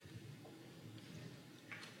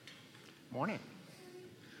Morning.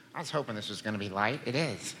 I was hoping this was going to be light. It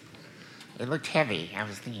is. It looked heavy. I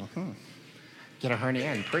was thinking, get a hernia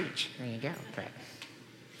and preach. There you go. But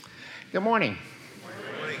good morning.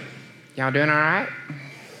 Good morning. Y'all doing all right?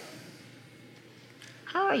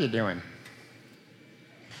 How are you doing?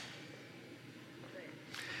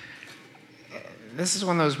 This is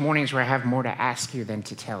one of those mornings where I have more to ask you than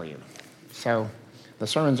to tell you. So the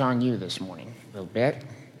sermon's on you this morning a little bit.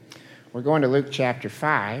 We're going to Luke chapter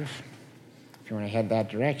 5. If you want to head that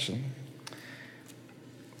direction.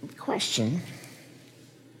 Question: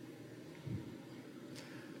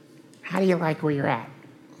 how do you like where you're at?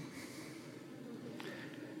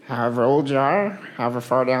 However old you are, however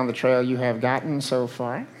far down the trail you have gotten so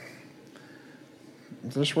far,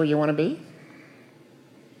 is this where you want to be?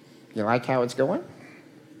 You like how it's going?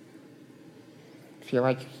 Feel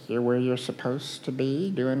like you're where you're supposed to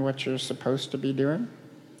be, doing what you're supposed to be doing?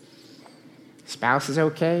 Spouse is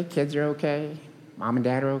okay, kids are okay, mom and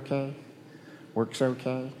dad are okay, work's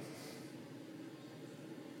okay.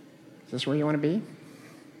 Is this where you want to be?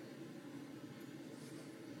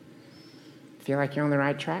 Feel like you're on the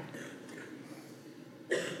right track?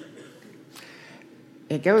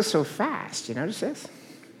 It goes so fast, you notice this?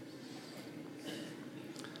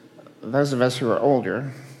 Those of us who are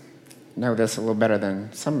older know this a little better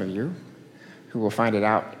than some of you, who will find it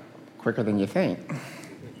out quicker than you think.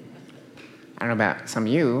 I don't know about some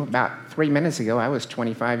of you, about 3 minutes ago, I was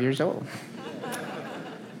 25 years old.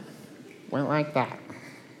 Went like that.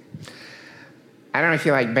 I don't know if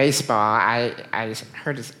you like baseball. I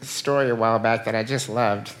heard a story a while back that I just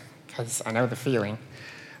loved, because I know the feeling,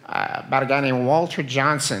 about a guy named Walter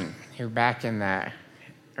Johnson, who back in the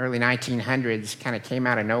early 1900s kind of came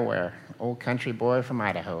out of nowhere, old country boy from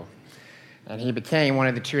Idaho. And he became one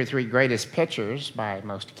of the 2 or 3 greatest pitchers, by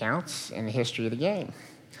most accounts, in the history of the game.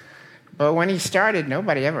 But when he started,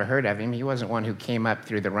 nobody ever heard of him. He wasn't one who came up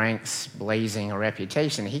through the ranks blazing a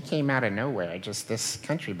reputation. He came out of nowhere, just this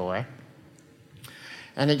country boy.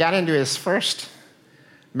 And he got into his first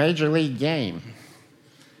major league game.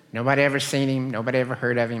 Nobody ever seen him. Nobody ever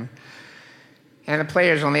heard of him. And the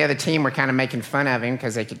players on the other team were kind of making fun of him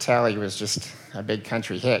because they could tell he was just a big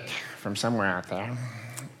country hick from somewhere out there.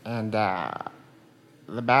 And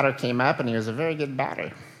the batter came up, and he was a very good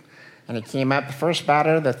batter. And he came up the first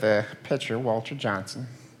batter that the pitcher, Walter Johnson,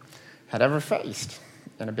 had ever faced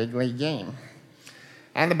in a big league game.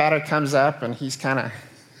 And the batter comes up, and he's kind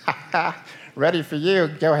of, ready for you.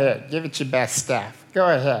 Go ahead. Give it your best stuff. Go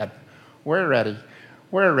ahead. We're ready.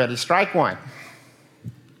 We're ready. Strike one.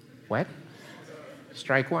 What?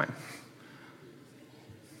 Strike one.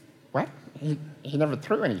 What? He never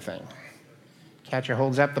threw anything. Catcher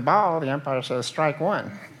holds up the ball. The umpire says strike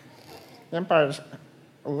one. The umpire's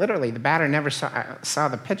literally, the batter never saw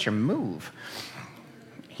the pitcher move.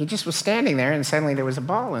 He just was standing there, and suddenly there was a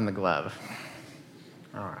ball in the glove.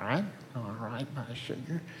 All right, my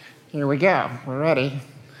sugar. Here we go. We're ready.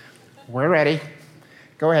 We're ready.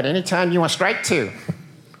 Go ahead. Anytime you want, strike two.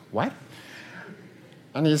 What?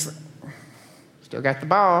 And he's still got the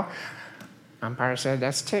ball. Umpire said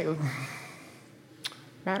that's two.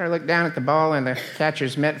 Batter looked down at the ball and the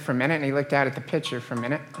catcher's mitt for a minute, and he looked out at the pitcher for a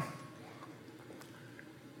minute.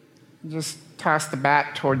 Just tossed the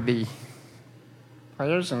bat toward the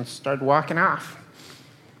players and started walking off.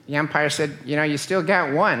 The umpire said, you still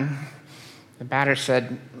got one. The batter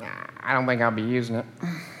said, I don't think I'll be using it.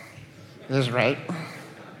 This is right.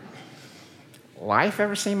 Life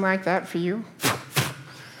ever seem like that for you?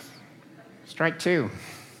 Strike two.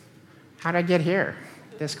 How'd I get here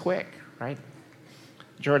this quick, right?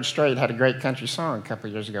 George Strait had a great country song a couple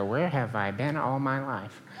of years ago, Where Have I Been All My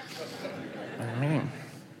Life? Amen.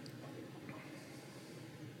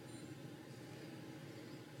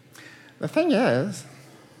 The thing is,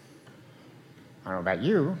 I don't know about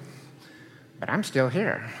you, but I'm still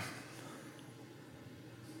here.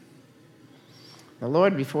 The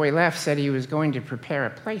Lord, before he left, said he was going to prepare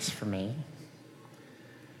a place for me,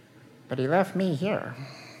 but he left me here,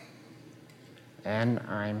 and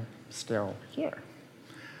I'm still here.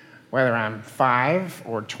 Whether I'm 5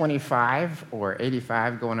 or 25 or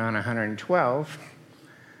 85 going on 112,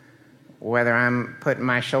 whether I'm putting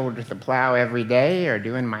my shoulder to the plow every day or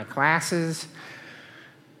doing my classes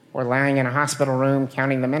or lying in a hospital room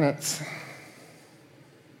counting the minutes,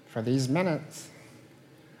 for these minutes,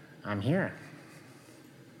 I'm here.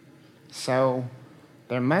 So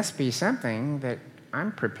there must be something that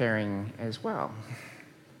I'm preparing as well.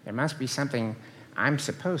 There must be something I'm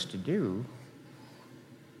supposed to do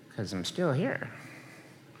because I'm still here.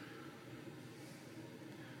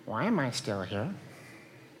 Why am I still here?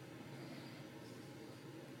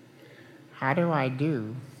 How do I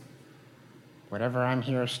do whatever I'm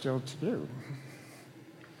here still to do.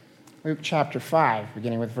 Luke chapter 5,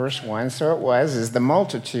 beginning with verse 1. So it was, as the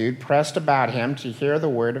multitude pressed about him to hear the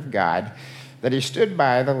word of God, that he stood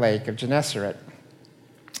by the lake of Gennesaret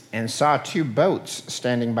and saw 2 boats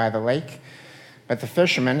standing by the lake, but the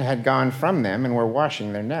fishermen had gone from them and were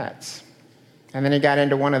washing their nets. And then he got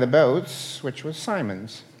into one of the boats, which was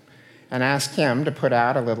Simon's, and asked him to put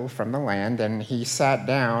out a little from the land, and he sat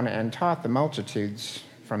down and taught the multitudes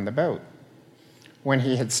from the boat. When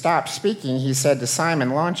he had stopped speaking, he said to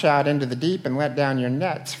Simon, "Launch out into the deep and let down your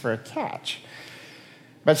nets for a catch."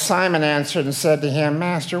 But Simon answered and said to him,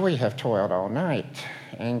 "Master, we have toiled all night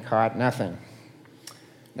and caught nothing.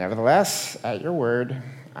 Nevertheless, at your word,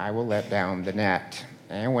 I will let down the net."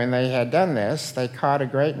 And when they had done this, they caught a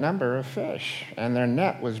great number of fish, and their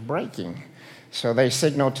net was breaking. So they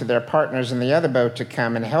signaled to their partners in the other boat to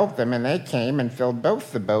come and help them, and they came and filled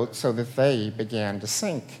both the boats so that they began to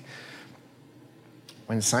sink.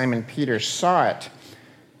 When Simon Peter saw it,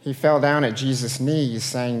 he fell down at Jesus' knees,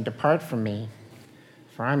 saying, "Depart from me,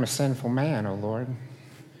 for I'm a sinful man, O Lord."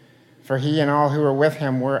 For he and all who were with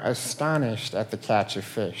him were astonished at the catch of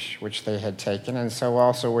fish which they had taken, and so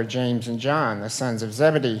also were James and John, the sons of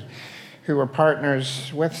Zebedee, who were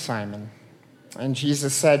partners with Simon. And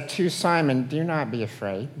Jesus said to Simon, "Do not be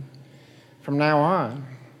afraid. From now on,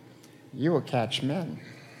 you will catch men."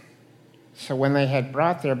 So when they had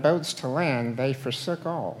brought their boats to land, they forsook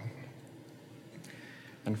all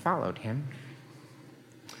and followed him.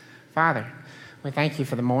 Father, we thank you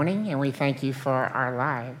for the morning, and we thank you for our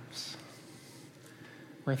lives.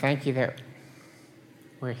 We thank you that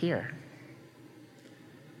we're here.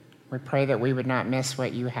 We pray that we would not miss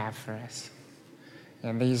what you have for us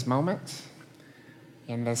in these moments,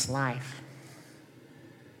 in this life.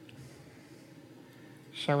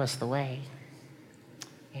 Show us the way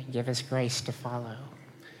and give us grace to follow.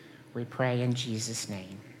 We pray in Jesus'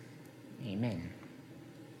 name. Amen.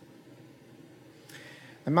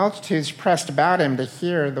 The multitudes pressed about him to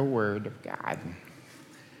hear the word of God.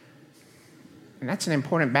 And that's an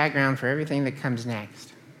important background for everything that comes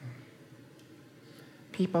next.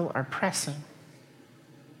 People are pressing.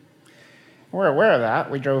 We're aware of that.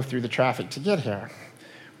 We drove through the traffic to get here.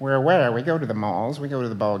 We're aware. We go to the malls. We go to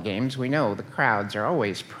the ball games. We know the crowds are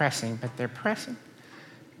always pressing, but they're pressing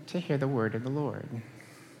to hear the word of the Lord.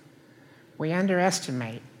 We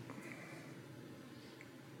underestimate.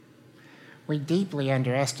 We deeply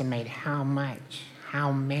underestimate how much,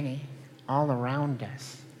 how many all around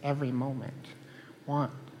us, every moment,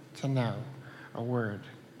 want to know a word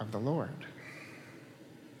of the Lord.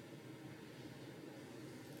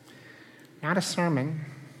 Not a sermon,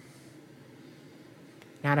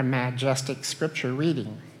 not a majestic scripture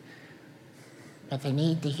reading, but they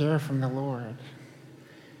need to hear from the Lord.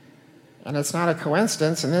 And it's not a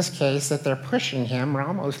coincidence in this case that they're pushing him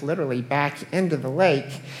almost literally back into the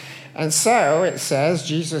lake. And so it says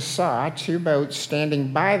Jesus saw 2 boats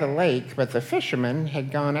standing by the lake, but the fishermen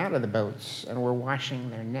had gone out of the boats and were washing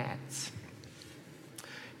their nets.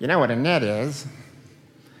 You know what a net is?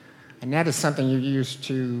 A net is something you use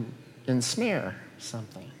to ensnare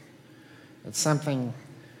something. It's something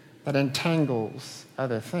that entangles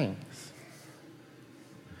other things.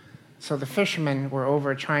 So the fishermen were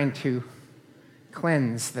over trying to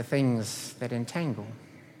cleanse the things that entangle.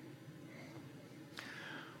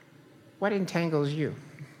 What entangles you?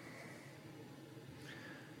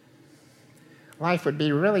 Life would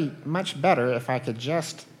be really much better if I could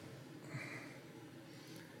just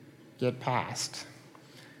get past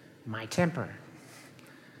my temper,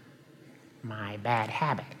 my bad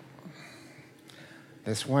habit,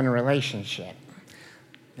 this one relationship,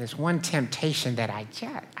 this one temptation that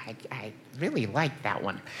I really like that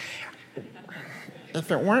one.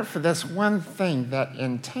 If it weren't for this one thing that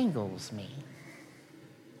entangles me,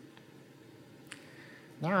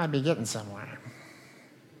 now I'd be getting somewhere.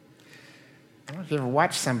 I don't know if you've ever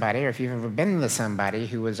watched somebody or if you've ever been with somebody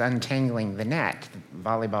who was untangling the net,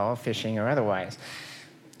 volleyball, fishing, or otherwise.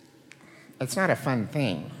 It's not a fun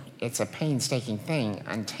thing. It's a painstaking thing,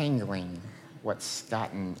 untangling what's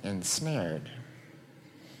gotten ensnared.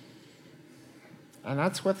 And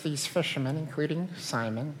that's what these fishermen, including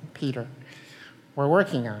Simon, Peter, were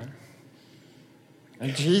working on.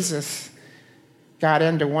 And Jesus got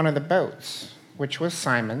into one of the boats, which was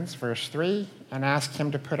Simon's, verse 3, and asked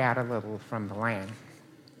him to put out a little from the land.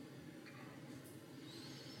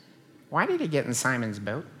 Why did he get in Simon's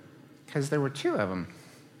boat? Because there were 2 of them.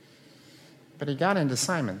 But he got into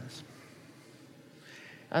Simon's.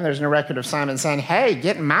 And there's no record of Simon saying, "Hey,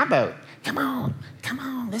 get in my boat. Come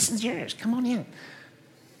on, this is yours. Come on in."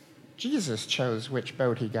 Jesus chose which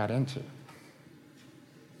boat he got into.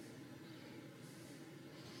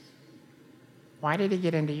 Why did he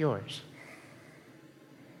get into yours?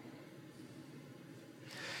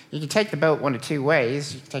 You can take the boat one of two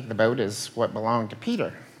ways. You can take the boat as what belonged to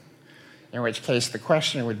Peter, in which case the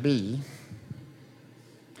question would be,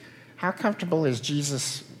 how comfortable is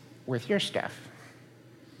Jesus with your stuff?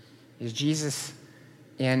 Is Jesus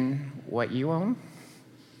in what you own?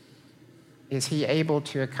 Is he able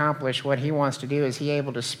to accomplish what he wants to do? Is he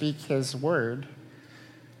able to speak his word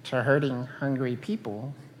to hurting, hungry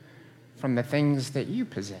people from the things that you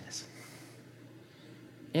possess?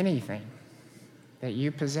 Anything that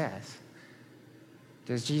you possess.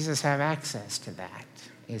 Does Jesus have access to that?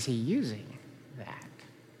 Is he using that?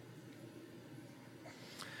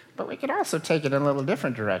 But we could also take it in a little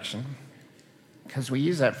different direction, because we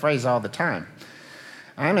use that phrase all the time.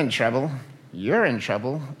 I'm in trouble. You're in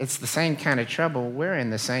trouble. It's the same kind of trouble. We're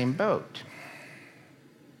in the same boat.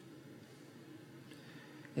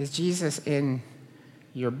 Is Jesus in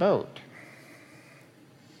your boat?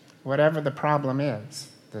 Whatever the problem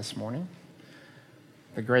is this morning,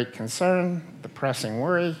 the great concern, the pressing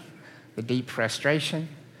worry, the deep frustration,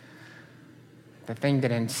 the thing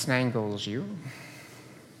that ensnangles you,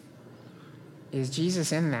 is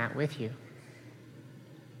Jesus in that with you?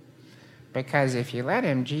 Because if you let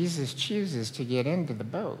him, Jesus chooses to get into the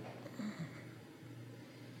boat.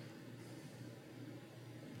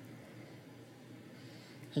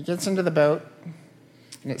 He gets into the boat,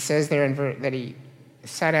 and it says there that he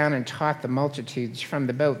sat down and taught the multitudes from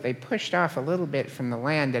the boat. They pushed off a little bit from the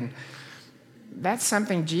land, and that's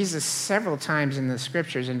something Jesus several times in the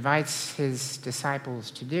scriptures invites his disciples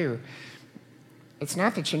to do. It's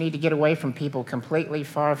not that you need to get away from people completely,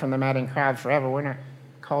 far from the madding crowd forever. We're not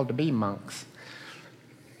called to be monks.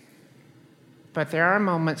 But there are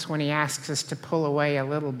moments when he asks us to pull away a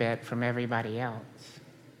little bit from everybody else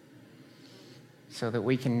so that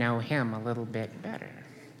we can know him a little bit better,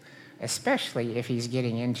 especially if he's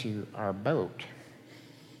getting into our boat.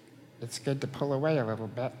 It's good to pull away a little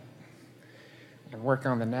bit and work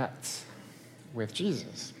on the nets with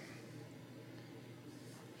Jesus.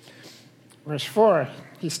 Verse 4,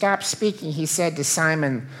 he stopped speaking. He said to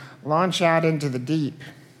Simon, launch out into the deep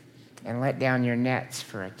and let down your nets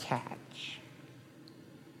for a catch.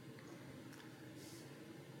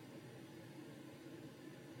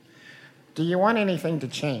 Do you want anything to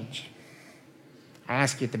change? I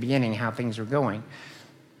asked you at the beginning how things were going.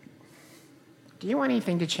 Do you want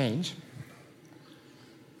anything to change?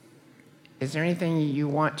 Is there anything you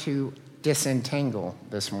want to disentangle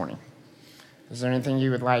this morning? Is there anything you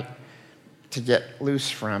would like to get loose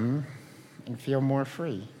from and feel more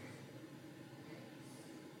free?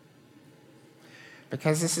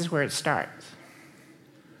 Because this is where it starts.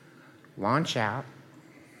 Launch out,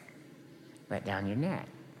 let down your net.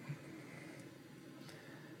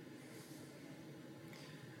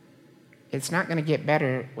 It's not going to get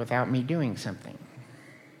better without me doing something.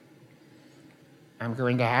 I'm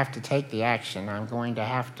going to have to take the action. I'm going to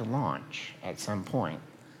have to launch at some point.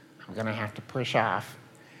 I'm going to have to push off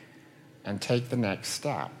and take the next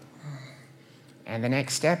step. And the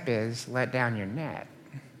next step is let down your net,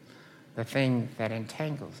 the thing that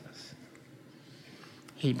entangles us.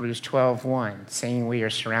 Hebrews 12:1, seeing we are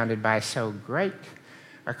surrounded by so great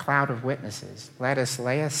a cloud of witnesses, let us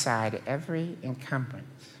lay aside every encumbrance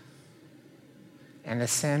and the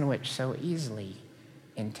sin which so easily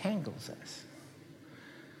entangles us.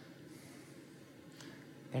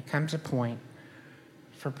 There comes a point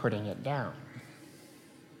for putting it down,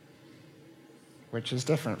 which is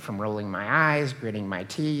different from rolling my eyes, gritting my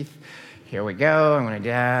teeth. Here we go, I'm going to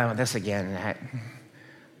do this again.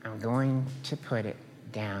 I'm going to put it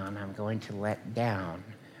down. I'm going to let down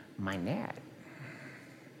my net.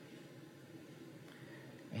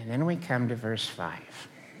 And then we come to verse 5.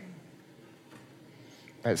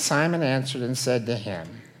 But Simon answered and said to him,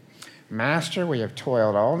 Master, we have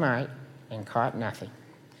toiled all night and caught nothing.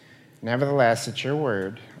 Nevertheless, at your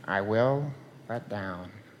word, I will let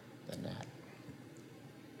down the net.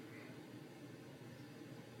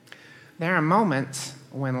 There are moments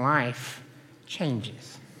when life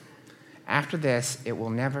changes. After this, it will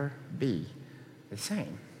never be the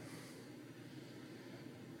same.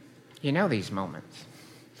 You know these moments.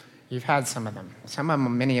 You've had some of them. Some of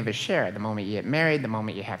them many of us share. The moment you get married, the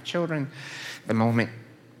moment you have children, the moment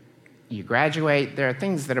you graduate. There are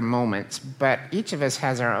things that are moments, but each of us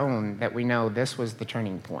has our own that we know this was the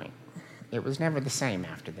turning point. It was never the same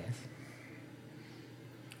after this.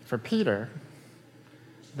 For Peter,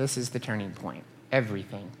 this is the turning point.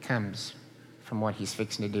 Everything comes from what he's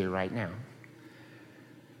fixing to do right now.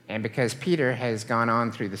 And because Peter has gone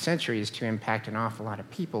on through the centuries to impact an awful lot of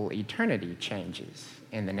people, eternity changes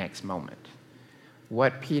in the next moment.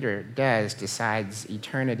 what Peter does decides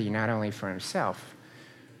eternity not only for himself,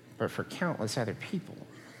 but for countless other people.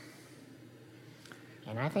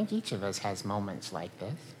 And I think each of us has moments like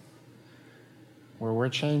this, where we're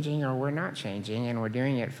changing or we're not changing, and we're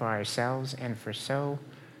doing it for ourselves and for so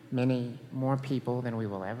many more people than we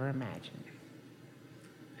will ever imagine.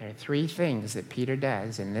 There are three things that Peter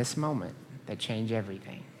does in this moment that change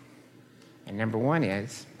everything. And number one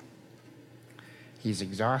is, he's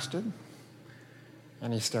exhausted,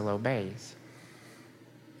 and he still obeys.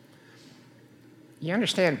 You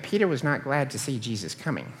understand, Peter was not glad to see Jesus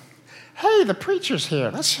coming. Hey, the preacher's here.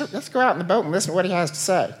 Let's go out in the boat and listen to what he has to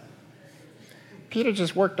say. Peter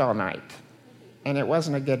just worked all night, and it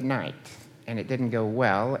wasn't a good night, and it didn't go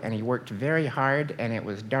well, and he worked very hard, and it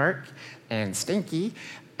was dark and stinky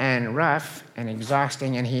and rough and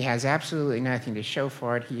exhausting, and he has absolutely nothing to show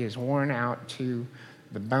for it. He is worn out to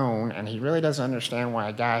the bone, and he really doesn't understand why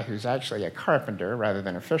a guy who's actually a carpenter rather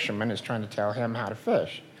than a fisherman is trying to tell him how to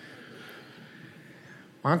fish.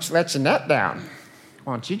 Why don't you let your net down?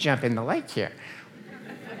 Why don't you jump in the lake here?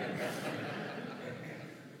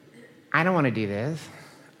 I don't want to do this.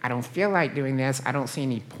 I don't feel like doing this. I don't see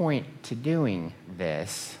any point to doing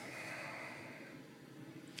this.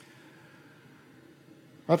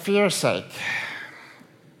 But for your sake,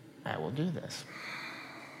 I will do this.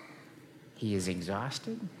 He is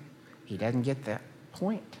exhausted. He doesn't get the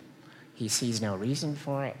point. He sees no reason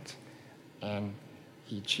for it. And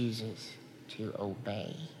he chooses to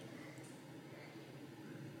obey.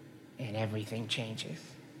 And everything changes.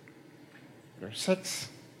 Verse 6.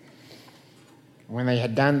 When they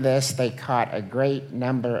had done this, they caught a great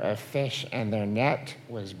number of fish, and their net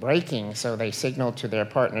was breaking. So they signaled to their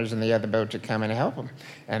partners in the other boat to come and help them.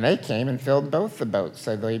 And they came and filled both the boats,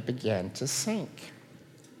 so they began to sink.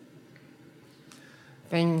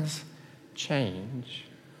 Things change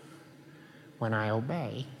when I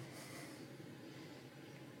obey.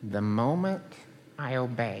 The moment I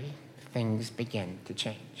obey, things begin to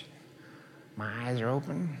change. My eyes are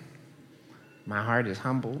open. My heart is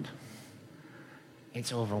humbled.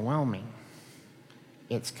 It's overwhelming.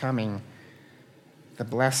 It's coming, the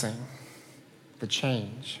blessing, the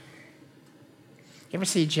change. You ever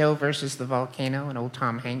see Joe versus the Volcano, an old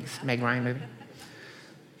Tom Hanks, Meg Ryan movie?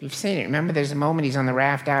 If you've seen it, remember there's a moment he's on the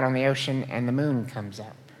raft out on the ocean and the moon comes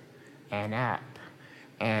up and up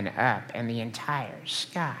and up, and the entire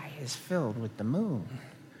sky is filled with the moon.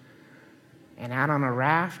 And out on a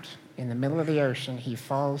raft in the middle of the ocean, he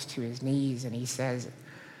falls to his knees and he says,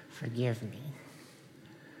 "Forgive me.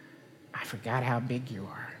 I forgot how big you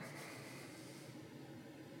are."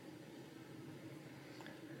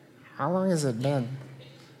 How long has it been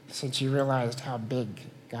since you realized how big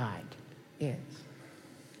God is?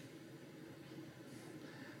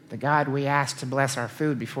 The God we ask to bless our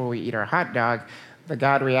food before we eat our hot dog, the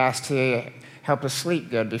God we ask to help us sleep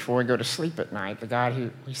good before we go to sleep at night, the God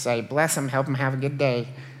who we say, bless him, help him have a good day.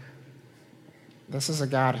 This is a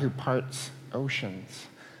God who parts oceans.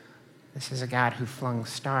 This is a God who flung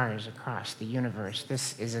stars across the universe.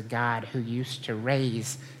 This is a God who used to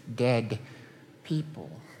raise dead people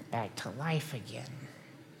back to life again.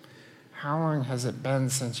 How long has it been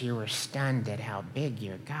since you were stunned at how big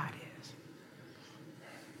your God is?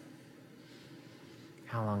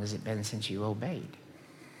 How long has it been since you obeyed?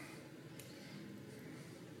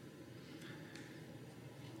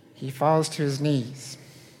 He falls to his knees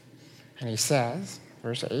and he says,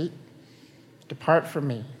 verse 8, "Depart from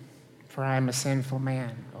me, for I am a sinful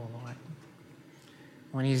man, O Lord."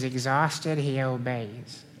 When he's exhausted, he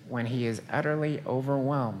obeys. When he is utterly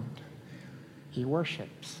overwhelmed, he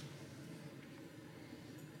worships.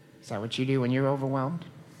 Is that what you do when you're overwhelmed?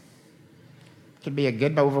 It could be a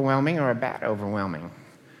good overwhelming or a bad overwhelming.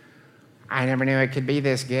 I never knew it could be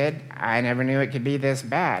this good. I never knew it could be this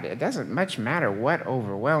bad. It doesn't much matter what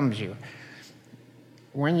overwhelms you.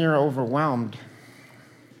 When you're overwhelmed,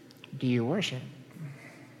 do you worship?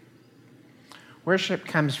 Worship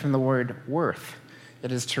comes from the word worth.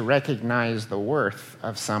 It is to recognize the worth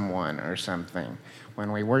of someone or something.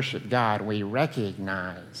 When we worship God, we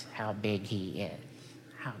recognize how big he is,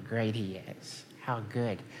 how great he is, how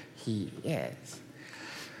good he is.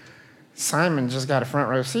 Simon just got a front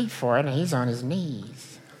row seat for it, and he's on his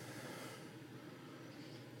knees.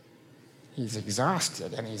 He's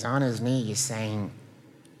exhausted, and he's on his knees saying,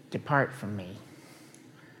 "Depart from me.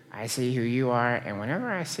 I see who you are, and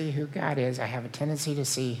whenever I see who God is, I have a tendency to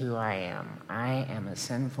see who I am. I am a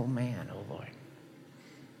sinful man, O Lord."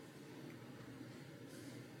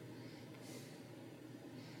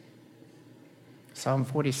 Psalm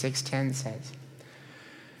 46:10 says,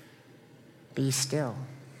 "Be still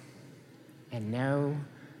and know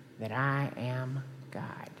that I am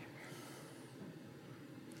God.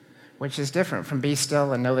 Which is different from be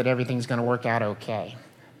still and know that everything's going to work out okay.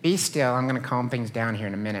 Be still, I'm going to calm things down here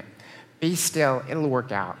in a minute. Be still, it'll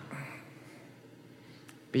work out.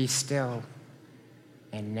 Be still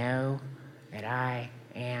and know that I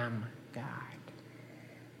am God.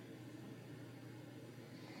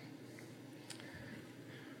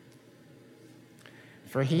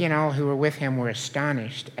 For he and all who were with him were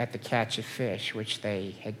astonished at the catch of fish which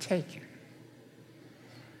they had taken.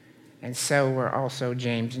 And so were also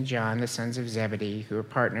James and John, the sons of Zebedee, who were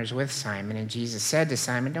partners with Simon. And Jesus said to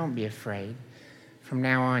Simon, "Don't be afraid. From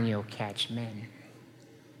now on you'll catch men."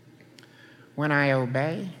 When I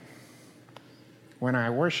obey, when I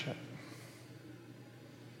worship,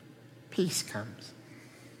 peace comes.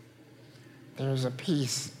 There's a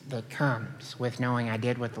peace that comes with knowing I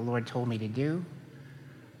did what the Lord told me to do.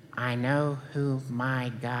 I know who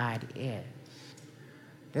my God is.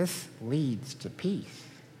 This leads to peace.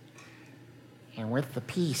 And with the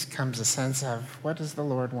peace comes a sense of, what does the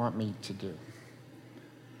Lord want me to do?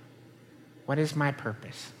 What is my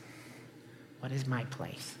purpose? What is my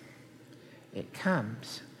place? It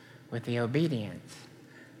comes with the obedience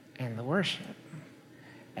and the worship.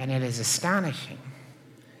 And it is astonishing.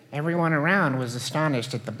 Everyone around was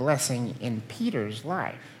astonished at the blessing in Peter's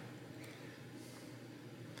life.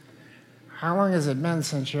 How long has it been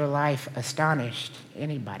since your life astonished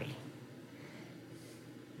anybody?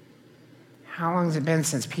 How long has it been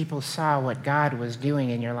since people saw what God was doing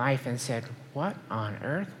in your life and said, "What on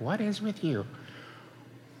earth? What is with you?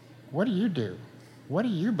 What do you do? What do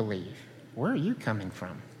you believe? Where are you coming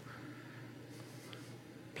from?"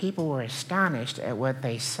 People were astonished at what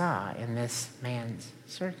they saw in this man's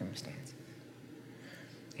circumstances.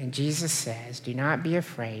 And Jesus says, "Do not be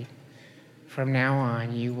afraid. From now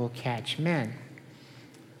on you will catch men."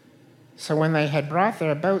 So when they had brought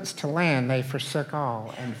their boats to land, they forsook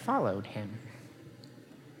all and followed him.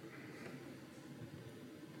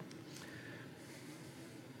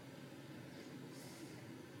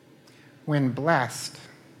 When blessed,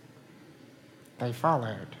 they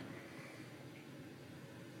followed.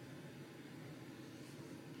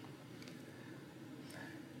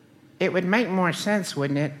 It would make more sense,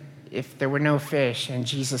 wouldn't it, if there were no fish and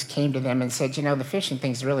Jesus came to them and said, "The fishing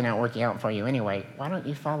thing's really not working out for you anyway. Why don't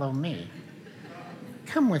you follow me?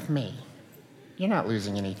 Come with me. You're not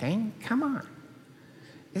losing anything. Come on."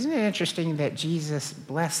 Isn't it interesting that Jesus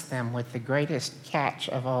blessed them with the greatest catch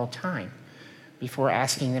of all time before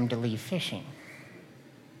asking them to leave fishing?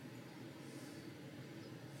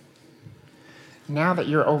 Now that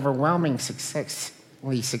you're overwhelmingly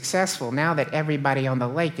successful, now that everybody on the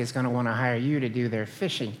lake is going to want to hire you to do their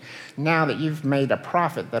fishing, now that you've made a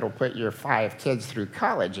profit that'll put your 5 kids through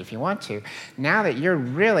college if you want to, now that you're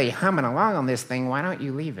really humming along on this thing, why don't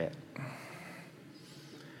you leave it?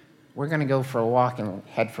 We're going to go for a walk and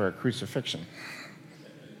head for a crucifixion.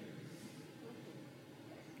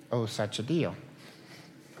 Oh, such a deal.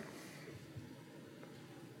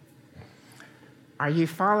 Are you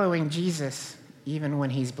following Jesus even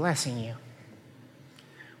when he's blessing you?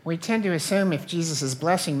 We tend to assume if Jesus is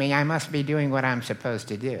blessing me, I must be doing what I'm supposed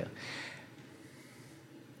to do.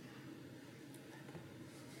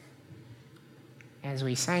 As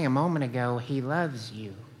we sang a moment ago, he loves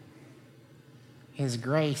you. His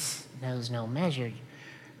grace knows no measure.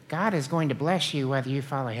 God is going to bless you whether you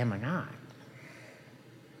follow him or not.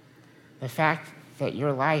 The fact that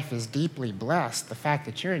your life is deeply blessed, the fact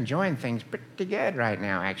that you're enjoying things pretty good right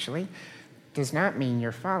now, actually, does not mean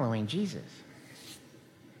you're following Jesus.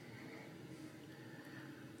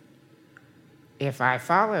 If I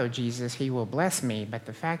follow Jesus, he will bless me, but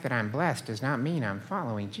the fact that I'm blessed does not mean I'm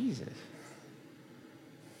following Jesus.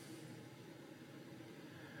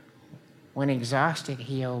 When exhausted,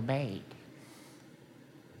 he obeyed.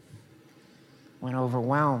 When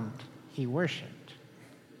overwhelmed, he worshiped.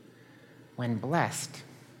 When blessed,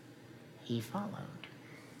 he followed.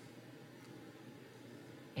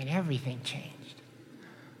 And everything changed.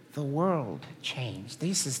 The world changed.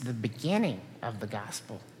 This is the beginning of the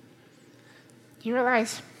gospel. Do you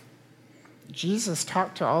realize Jesus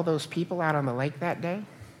talked to all those people out on the lake that day?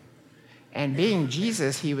 And being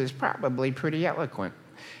Jesus, he was probably pretty eloquent.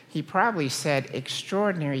 He probably said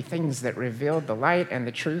extraordinary things that revealed the light and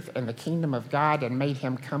the truth and the kingdom of God and made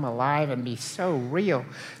him come alive and be so real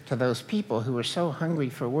to those people who were so hungry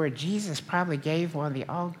for word. Jesus probably gave one of the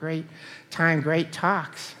great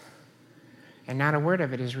talks, and not a word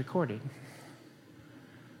of it is recorded.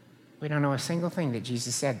 We don't know a single thing that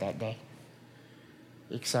Jesus said that day,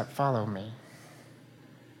 except follow me.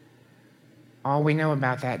 All we know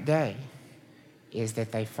about that day is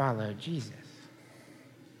that they followed Jesus.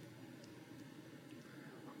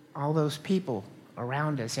 All those people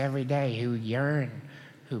around us every day who yearn,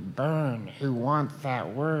 who burn, who want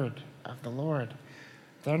that word of the Lord,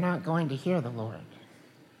 they're not going to hear the Lord.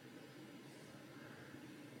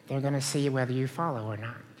 They're going to see whether you follow or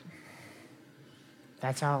not.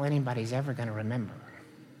 That's all anybody's ever going to remember.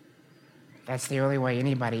 That's the only way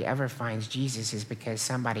anybody ever finds Jesus, is because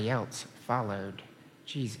somebody else followed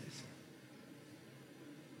Jesus.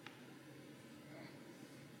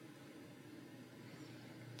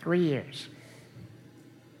 Three years.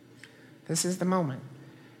 This is the moment.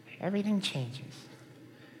 Everything changes.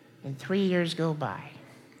 And 3 years go by.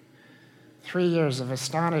 3 years of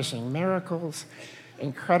astonishing miracles,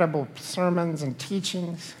 incredible sermons and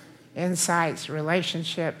teachings, insights,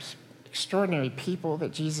 relationships, extraordinary people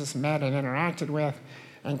that Jesus met and interacted with,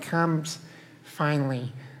 and comes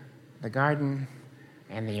finally the garden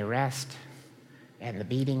and the arrest and the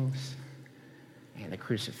beatings and the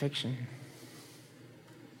crucifixion.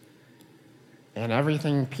 And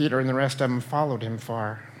everything Peter and the rest of them followed him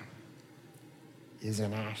for is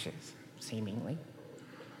in ashes, seemingly.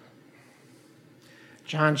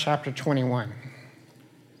 John chapter 21.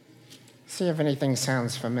 See if anything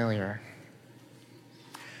sounds familiar.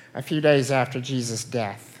 A few days after Jesus'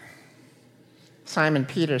 death, Simon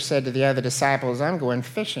Peter said to the other disciples, "I'm going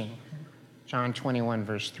fishing." John 21,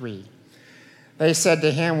 verse 3. They said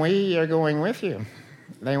to him, "We are going with you."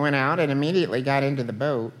 They went out and immediately got into the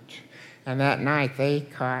boat, and that night they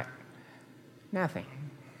caught nothing.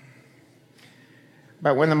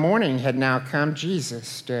 But when the morning had now come, Jesus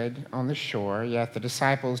stood on the shore, yet the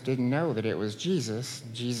disciples didn't know that it was Jesus.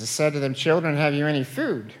 Jesus said to them, "Children, have you any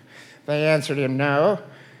food?" They answered him, "No."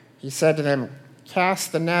 He said to them,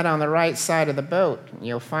 "Cast the net on the right side of the boat, and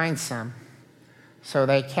you'll find some." So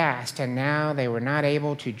they cast, and now they were not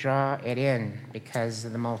able to draw it in because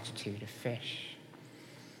of the multitude of fish.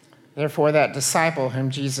 Therefore that disciple whom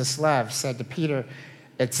Jesus loved said to Peter,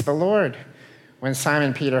 "It's the Lord." When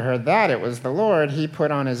Simon Peter heard that it was the Lord, he put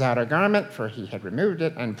on his outer garment, for he had removed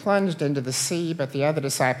it, and plunged into the sea. But the other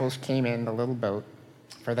disciples came in the little boat,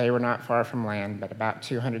 for they were not far from land, but about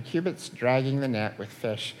 200 cubits, dragging the net with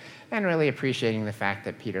fish, and really appreciating the fact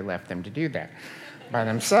that Peter left them to do that by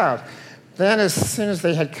themselves. Then as soon as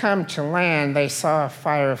they had come to land, they saw a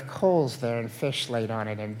fire of coals there, and fish laid on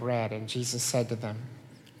it, and bread. And Jesus said to them,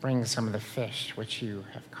 "Bring some of the fish which you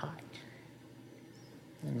have caught."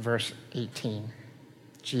 In verse 18,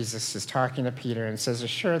 Jesus is talking to Peter and says,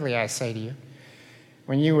 "Assuredly I say to you,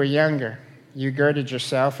 when you were younger, you girded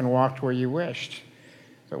yourself and walked where you wished.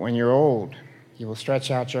 But when you're old, you will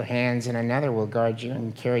stretch out your hands, and another will guard you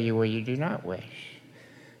and carry you where you do not wish."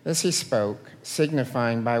 This he spoke,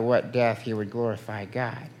 signifying by what death he would glorify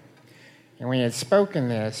God. And when he had spoken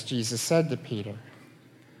this, Jesus said to Peter,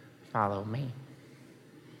 "Follow me."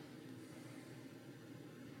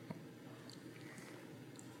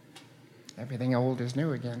 Everything old is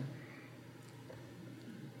new again.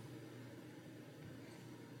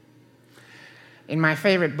 In my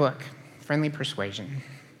favorite book, Friendly Persuasion,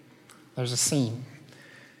 there's a scene.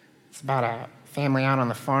 It's about a family out on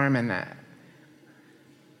the farm, and the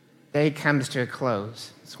day comes to a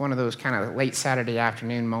close. It's one of those kind of late Saturday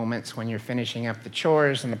afternoon moments when you're finishing up the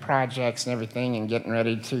chores and the projects and everything and getting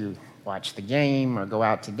ready to watch the game or go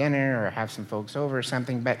out to dinner or have some folks over or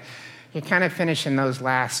something. But you're kind of finishing those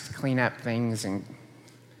last cleanup things, and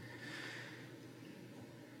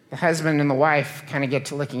the husband and the wife kind of get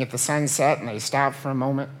to looking at the sunset, and they stop for a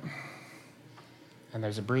moment, and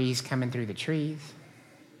there's a breeze coming through the trees,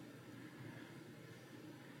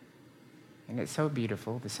 and it's so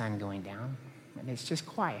beautiful, the sun going down, and it's just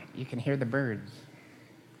quiet. You can hear the birds.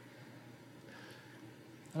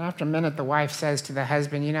 And after a minute, the wife says to the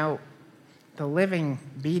husband, "You know, the living,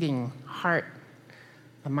 beating heart,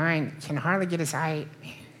 the mind can hardly get its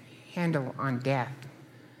handle on death.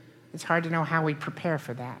 It's hard to know how we prepare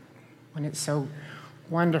for that when it's so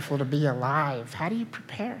wonderful to be alive. How do you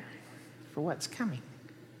prepare for what's coming?"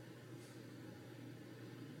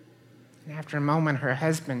 And after a moment, her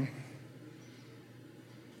husband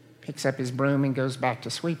picks up his broom and goes back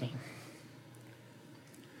to sweeping.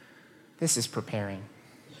 "This is preparing,"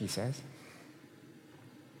 he says.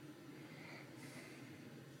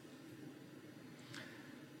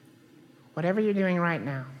 Whatever you're doing right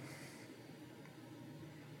now,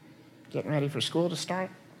 getting ready for school to start,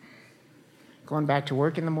 going back to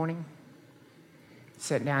work in the morning,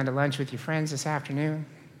 sitting down to lunch with your friends this afternoon,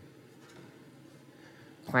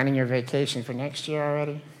 planning your vacation for next year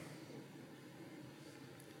already,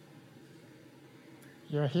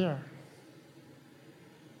 you're here.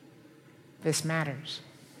 This matters.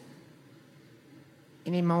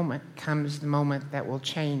 Any moment comes the moment that will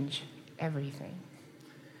change everything.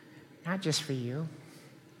 not just for you,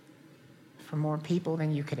 for more people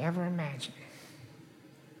than you could ever imagine.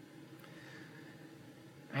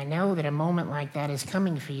 I know that a moment like that is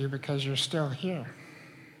coming for you because you're still here.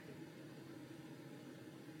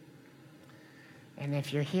 And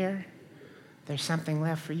if you're here, there's something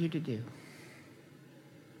left for you to do.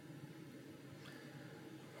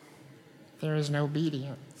 There is an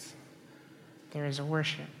obedience. There is a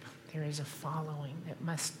worship. There is a following that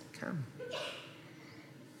must come.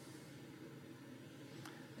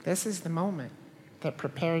 This is the moment that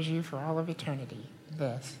prepares you for all of eternity.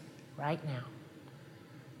 This, right now.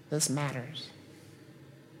 This matters.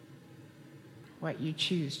 What you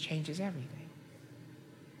choose changes everything.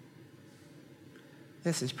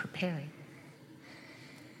 This is preparing.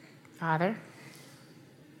 Father,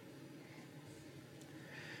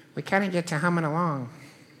 we kind of get to humming along.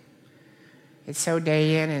 It's so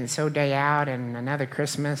day in and so day out, and another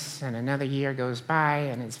Christmas and another year goes by,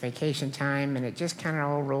 and it's vacation time, and it just kind of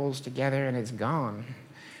all rolls together and it's gone.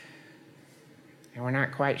 And we're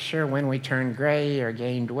not quite sure when we turned gray or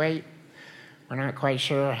gained weight. We're not quite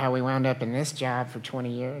sure how we wound up in this job for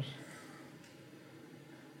 20 years.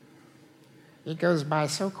 It goes by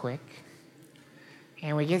so quick,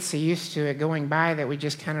 and we get so used to it going by that we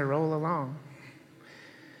just kind of roll along.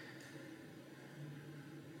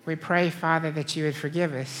 We pray, Father, that you would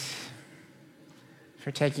forgive us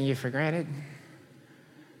for taking you for granted,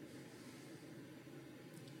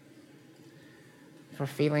 for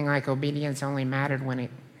feeling like obedience only mattered when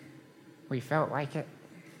we felt like it,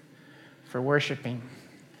 for worshiping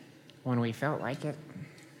when we felt like it,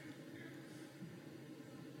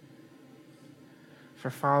 for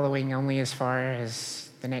following only as far as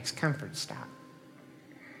the next comfort stop.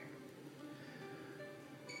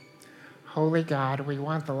 Holy God, we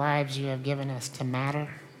want the lives you have given us to matter.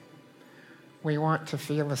 We want to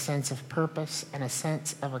feel a sense of purpose and a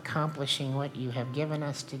sense of accomplishing what you have given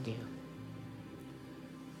us to do.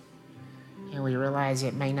 And we realize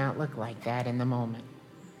it may not look like that in the moment.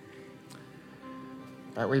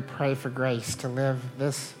 But we pray for grace to live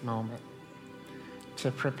this moment, to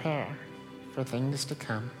prepare for things to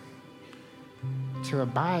come, to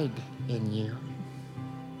abide in you,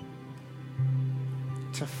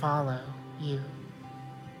 to follow you.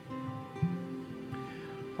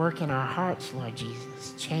 Work in our hearts, Lord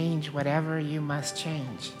Jesus. Change whatever you must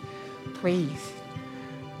change. Please,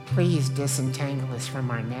 please disentangle us from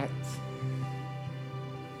our nets.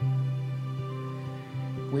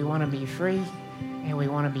 We want to be free, and we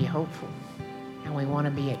want to be hopeful, and we want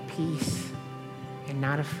to be at peace and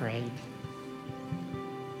not afraid,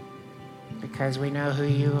 because we know who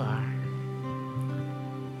you are,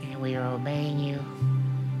 and we are obeying you,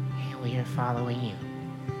 and we are following you.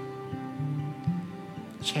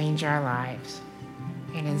 Change our lives,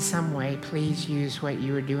 and in some way, please use what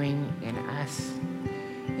you are doing in us,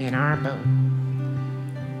 in our boat,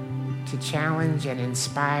 to challenge and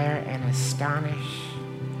inspire and astonish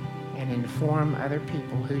and inform other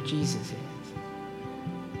people who Jesus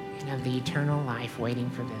is and of the eternal life waiting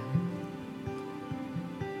for them.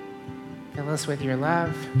 Fill us with your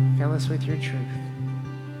love. Fill us with your truth.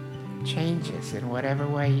 Change us in whatever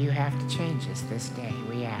way you have to change us this day,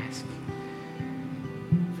 we ask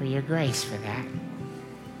for your grace for that.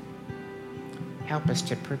 Help us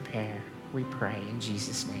to prepare, we pray in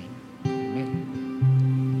Jesus' name. Amen.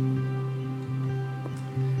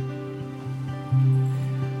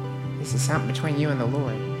 This is something between you and the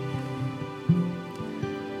Lord.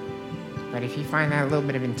 But if you find that a little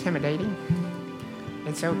bit of intimidating,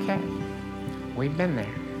 it's okay. We've been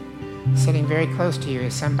there. Sitting very close to you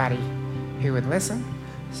is somebody who would listen,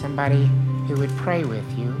 somebody who would pray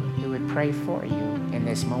with you, who would pray for you in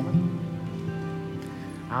this moment.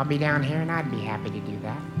 I'll be down here and I'd be happy to do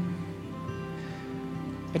that.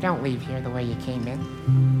 But don't leave here the way you came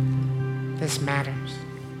in. This matters.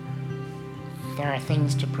 There are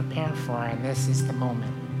things to prepare for, and this is the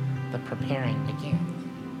moment the preparing begins.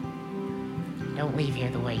 Don't leave here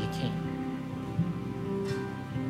the way you came.